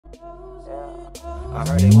I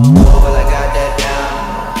heard they want more, but I got that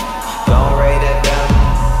down. Don't rate that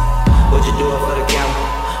down. What you doing for the camera?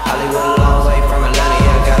 Hollywood a long way from Atlanta.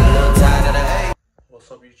 Yeah, I got a little tired of the A.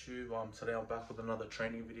 What's up YouTube? Today I'm back with another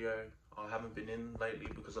training video. I haven't been in lately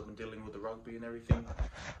because I've been dealing with the rugby and everything.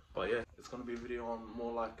 But yeah, it's going to be a video on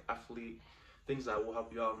more like athlete things that will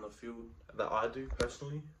help you out in the field that I do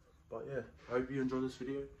personally. But yeah, I hope you enjoy this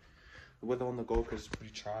video. The weather on the Gold Coast is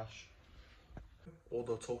pretty trash. All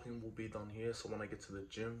the talking will be done here, so when I get to the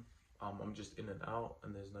gym, I'm just in and out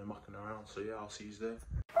and there's no mucking around. So yeah, I'll see you there.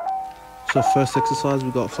 So first exercise, we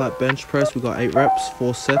got flat bench press. We got 8 reps,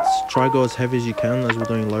 4 sets. Try go as heavy as you can as we're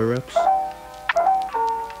doing low reps.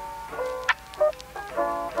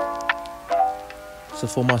 So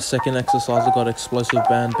for my second exercise, I got explosive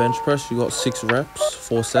band bench press. We got 6 reps,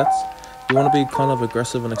 4 sets. You want to be kind of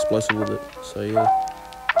aggressive and explosive with it. So yeah.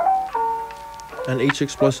 And each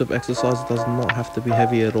explosive exercise does not have to be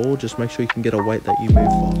heavy at all. Just make sure you can get a weight that you move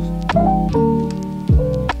fast.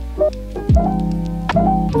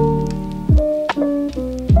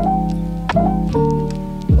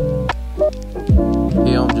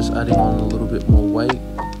 Here I'm just adding on a little bit more weight.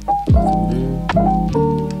 Nothing new.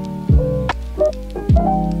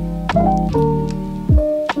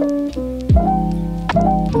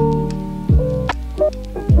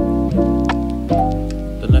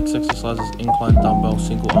 Next exercise is incline dumbbell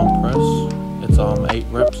single arm press. It's 8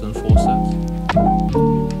 reps and 4 sets.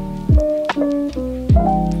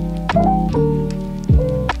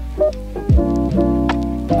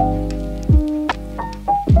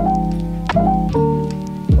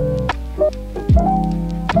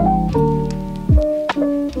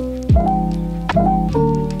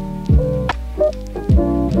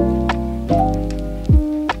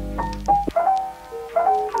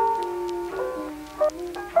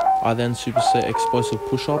 I then superset explosive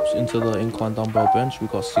push-ups into the incline dumbbell bench. We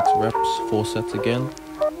got 6 reps, 4 sets again.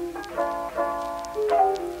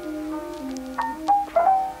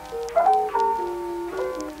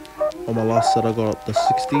 On my last set I got up the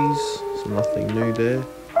 60s, so nothing new there.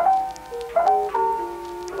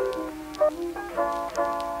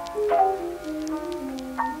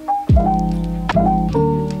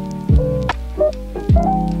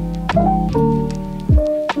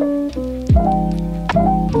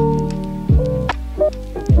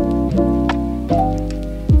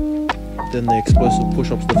 Then the explosive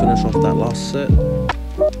push-ups to finish off that last set.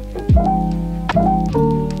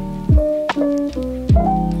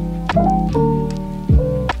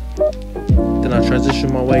 Then I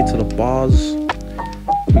transition my way to the bars.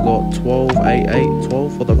 We got 12, 8, 8,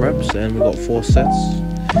 12 for the reps, and we got 4 sets.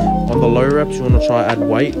 On the low reps you want to try add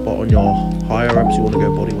weight, but on your higher reps you want to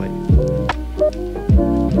go body weight.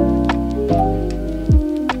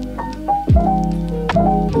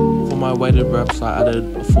 My weighted reps, I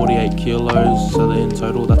added 48 kilos, so in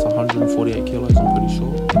total that's 148 kilos, I'm pretty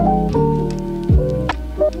sure.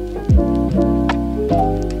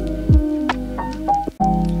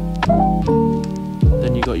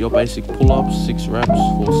 Then you got your basic pull-ups, 6 reps,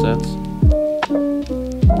 4 sets.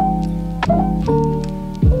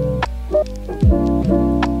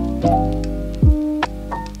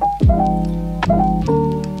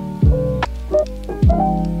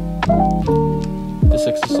 This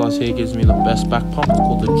exercise here gives me the best back pump. It's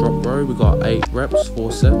called the drop row. We got 8 reps,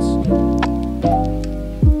 4 sets.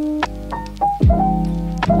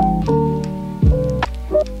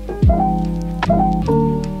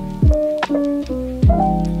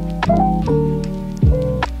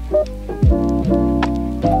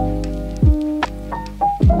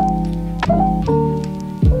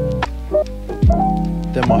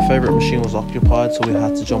 Then my favourite machine was occupied, so we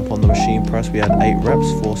had to jump on the machine press. We had 8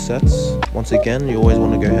 reps, 4 sets. Once again, you always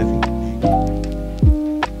want to go heavy.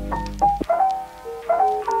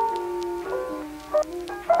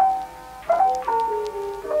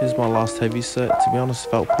 Here's my last heavy set. To be honest,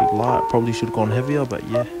 it felt pretty light. Probably should have gone heavier, but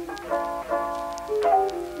yeah.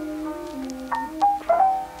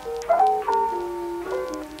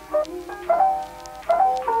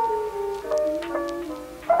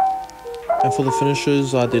 And for the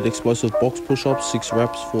finishers, I did explosive box push-ups, 6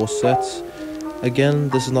 reps, 4 sets. Again,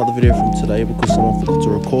 this is not the video from today because someone forgot to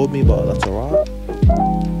record me, but that's alright.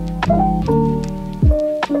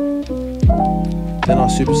 Then I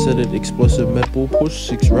supersetted explosive med ball push,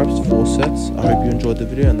 6 reps, 4 sets. I hope you enjoyed the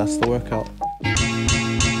video, and that's the workout.